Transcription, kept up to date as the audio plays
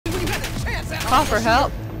Call for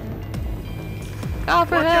help. Call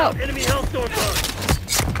for help. Enemy hellstorm bar.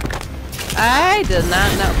 I did not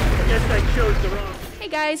know. Guess I chose the wrong. Hey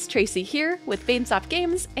guys, Tracy here with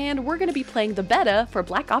VainSoftGames, and we're gonna be playing the beta for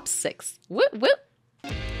Black Ops 6. Whoop whoop!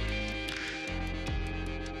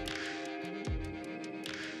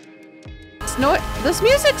 This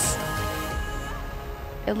music's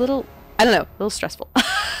a little, I don't know, a little stressful.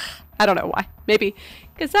 I don't know why. Maybe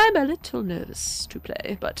because I'm a little nervous to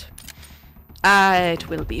play, but it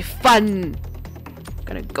will be fun. I'm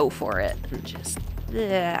gonna go for it and just,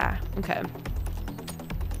 yeah. Okay.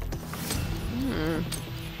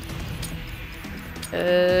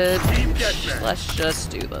 Let's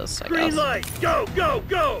just do this, I guess. Green light, go, go,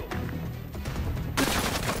 go!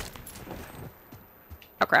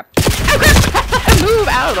 Oh crap. Oh crap! Move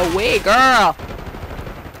out of the way, girl!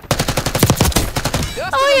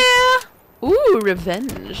 Oh yeah! Ooh,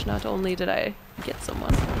 revenge. Not only did I get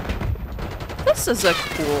someone. This is a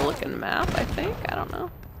cool looking map, I think. I don't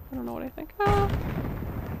know. I don't know what I think. Oh.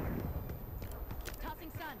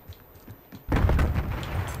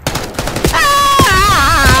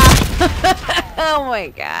 Oh my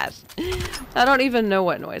gosh. I don't even know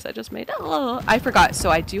what noise I just made. Oh, I forgot. So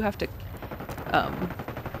I do have to,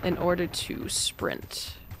 in order to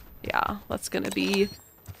sprint. Yeah, that's gonna be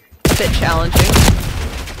a bit challenging.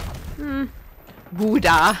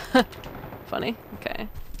 Buddha. Funny. Okay.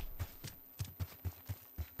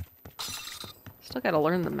 Still gotta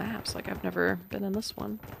learn the maps. Like, I've never been in this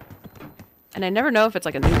one. And I never know if it's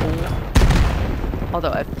like a new one.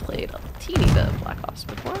 Although I've played a teeny bit of Black Ops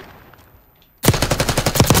before.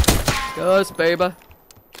 Yes, baby.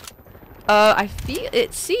 I feel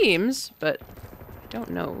it seems, but I don't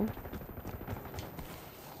know.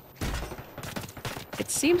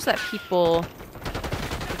 It seems that people,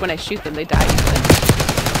 when I shoot them, they die usually.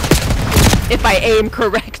 If I aim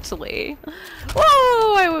correctly.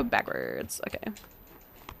 Whoa! I went backwards. Okay.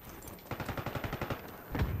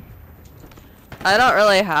 I don't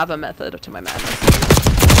really have a method to my madness.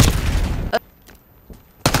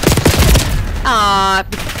 Oh!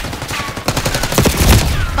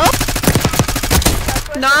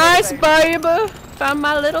 Nice, baby! Found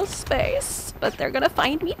my little space. But they're gonna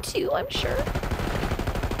find me too, I'm sure.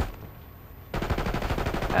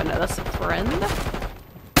 Oh no, that's a friend.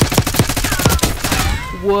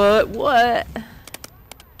 What?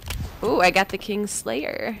 Ooh, I got the King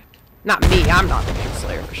Slayer. Not me, I'm not the King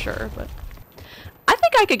Slayer for sure, but I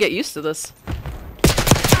think I could get used to this.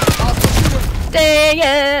 Dang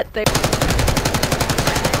it!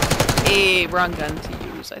 A wrong gun to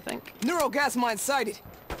use, I think. Neurogas mine sighted.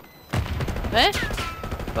 Eh?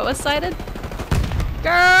 What was sighted?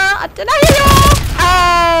 Girl, I did not hear you!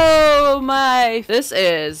 Oh my!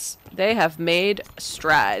 They have made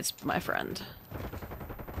strides, my friend.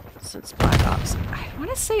 Since Black Ops. I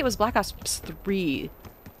want to say it was Black Ops 3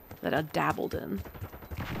 that I dabbled in.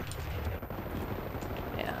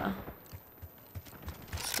 Yeah.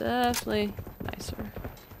 It's definitely nicer.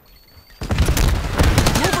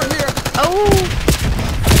 Over here. Oh!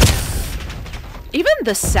 Even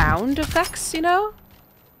the sound effects, you know?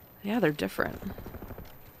 Yeah, they're different.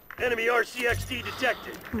 Enemy RCXD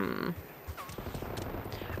detected.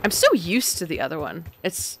 I'm so used to the other one.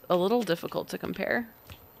 It's a little difficult to compare.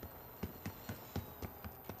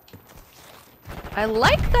 I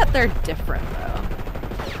like that they're different, though.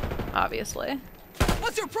 Obviously.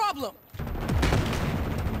 What's your problem?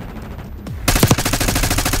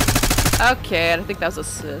 Okay, I think that was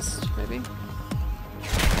assist, maybe.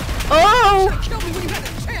 Oh!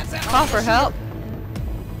 Call for help.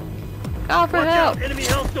 Call for help. Enemy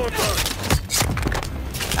hellstorm bar.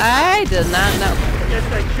 I did not know.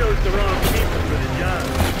 Guess I chose the wrong people for the job.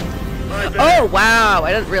 My bad. Oh, wow.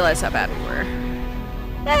 I didn't realize how bad we were.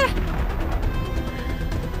 Eh.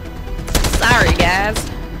 Sorry, guys.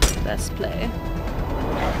 Best play.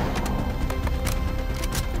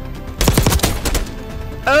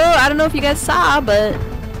 Oh, I don't know if you guys saw, but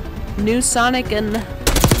new Sonic and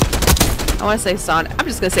I want to say Sonic. I'm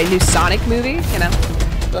just gonna say new Sonic movie. You know,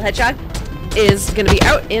 little headshot is gonna be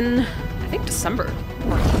out in I think December.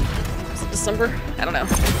 Is it December? I don't know.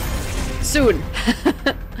 Soon.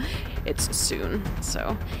 It's soon.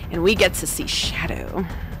 So, and we get to see Shadow.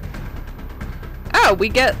 Oh, we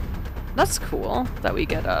get. That's cool that we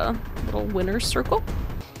get a little winner's circle.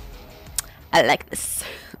 I like this.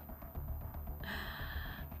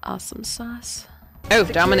 Awesome sauce. Oh,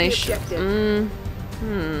 domination.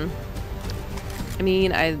 I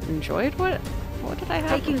mean, I enjoyed what did I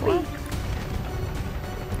have before?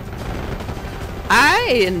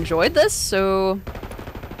 I enjoyed this, so.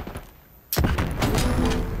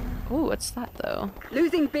 Oh, what's that though?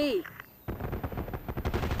 Losing B.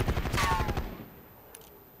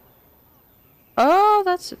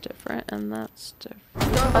 that's different, and that's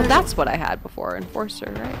different. Oh, that's what I had before.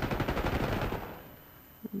 Enforcer, right?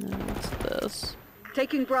 And then what's this?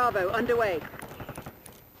 Taking Bravo underway.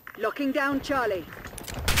 Locking down Charlie.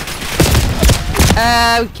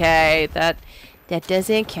 Okay, that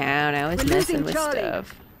doesn't count. I was We're messing losing with Charlie.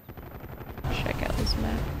 stuff. Check out this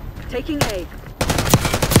map. Taking A.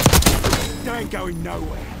 You ain't going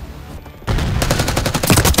nowhere.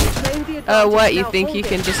 Reclaim the Oh, advantage, what? You now think hold you it.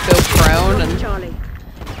 can just go prone Lock and... Charlie.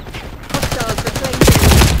 Hostiles reclaim.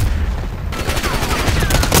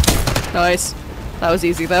 Nice. That was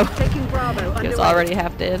easy, though. Taking Bravo He underway. was already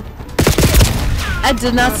half dead. I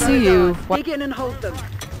did not Bravo see you. guard. What? Dig in and hold them.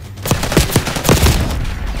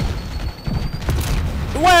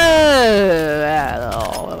 Whoa!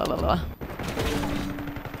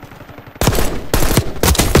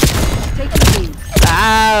 Taking B.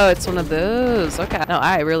 Wow, it's one of those. Okay. No,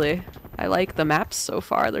 I like the maps so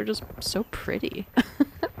far. They're just so pretty.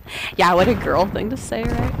 Yeah, what a girl thing to say,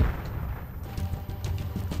 right?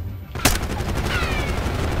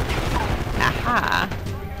 Aha.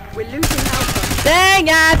 We're losing Alpha. Dang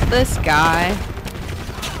it, this guy.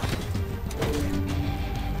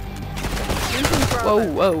 Losing Bravo. Whoa,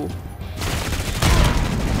 whoa.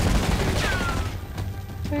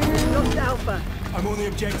 Lost Alpha. I'm on the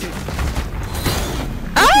objective.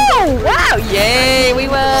 Oh, wow, yay, we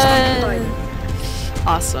won. Right.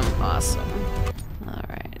 Awesome, awesome. All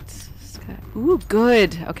right. Ooh,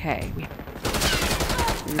 good. Okay.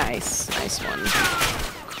 Nice, nice one.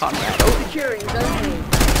 Comrade. Oh. Securing zone A.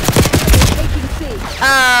 Taking C.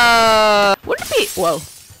 Would it be? Whoa.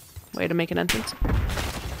 Way to make an entrance.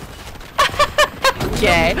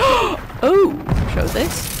 Okay. Oh, show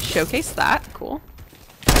this. Showcase that. Cool.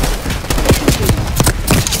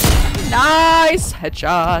 Nice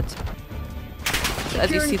headshot. As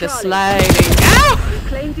you see the sliding. Ow!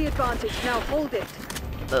 Reclaim the advantage. Now hold it.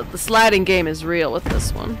 The sliding game is real with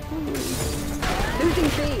this one. Losing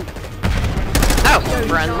B. Oh, Zone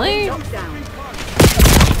friendly. Charlie locked down.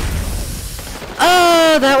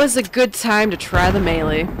 Oh, that was a good time to try the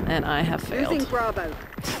melee, and I have Losing failed. Bravo.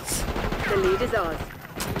 The lead is ours.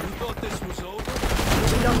 You thought this was over?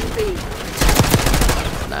 We lost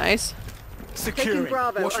B. Nice. Securing.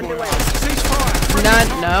 Bravo Watch my underway. eyes.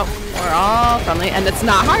 Ceasefire. No, we're all friendly, and it's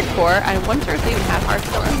not hardcore. I wonder if they even have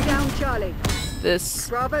Locking hardcore. down Charlie. This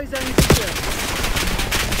Bravo zone secure.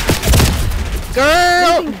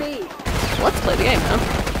 girl. Losing B. Let's play the game now.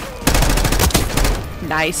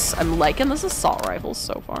 Nice. I'm liking this assault rifle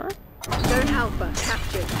so far. Zone Alpha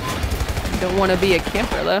captured. Don't want to be a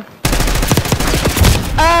camper though.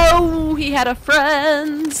 Oh, he had a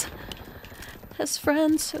friend. His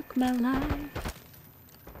friend took my life.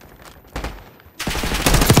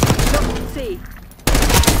 Lost C.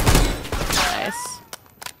 Nice.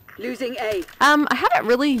 Losing A. I haven't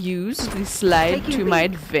really used the slide Taking to B. my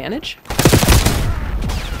advantage.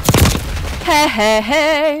 Hey, hey,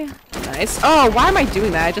 hey. Nice. Oh, why am I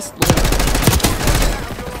doing that? I just...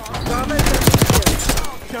 Bravo zone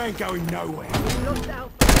secure. You ain't going nowhere. Lost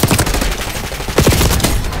Alpha.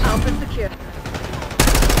 Alpha secure.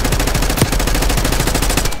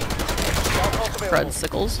 Crud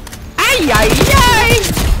sickles. Ay, ay, ay!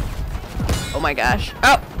 Oh my gosh.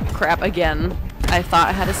 Oh, crap, again. I thought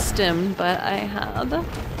I had a stim, but I had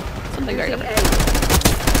something very Losing different.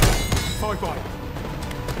 A. Bye-bye.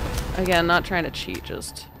 Again, not trying to cheat,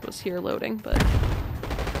 just was here loading, but...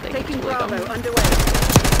 they can Taking totally Bravo go. underway.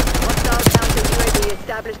 Hostile counter UAV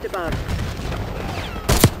established above.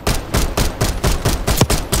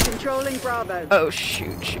 Controlling Bravo. Oh,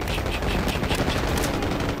 shoot, shoot, shoot, shoot, shoot, shoot, shoot.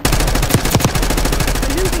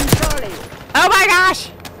 We're losing Charlie. Oh my gosh!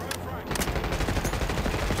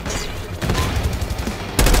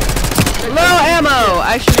 Low ammo!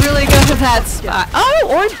 I should really go to that spot. Oh,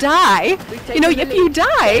 or die! You know, if you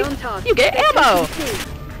die, you get ammo!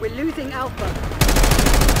 We're losing Alpha.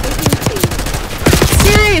 Taking C.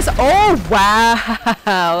 Serious? Oh,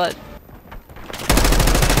 wow!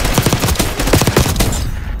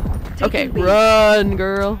 Okay, Taking B. run,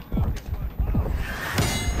 girl.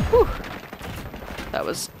 Whew. That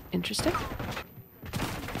was interesting.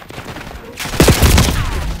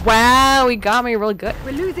 Wow, he got me real good.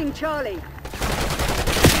 We're losing Charlie.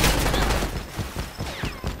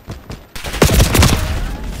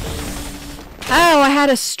 Oh, I had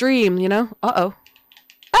a stream, you know? Uh-oh.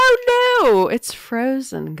 Oh no! It's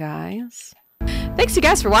frozen, guys. Thanks you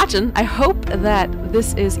guys for watching. I hope that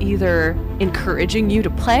this is either encouraging you to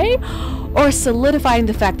play or solidifying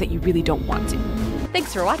the fact that you really don't want to.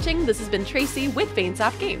 Thanks for watching. This has been Tracy with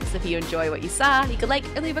VainSoftGames. If you enjoy what you saw, you could like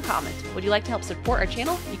or leave a comment. Would you like to help support our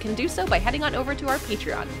channel? You can do so by heading on over to our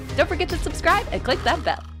Patreon. Don't forget to subscribe and click that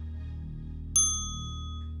bell.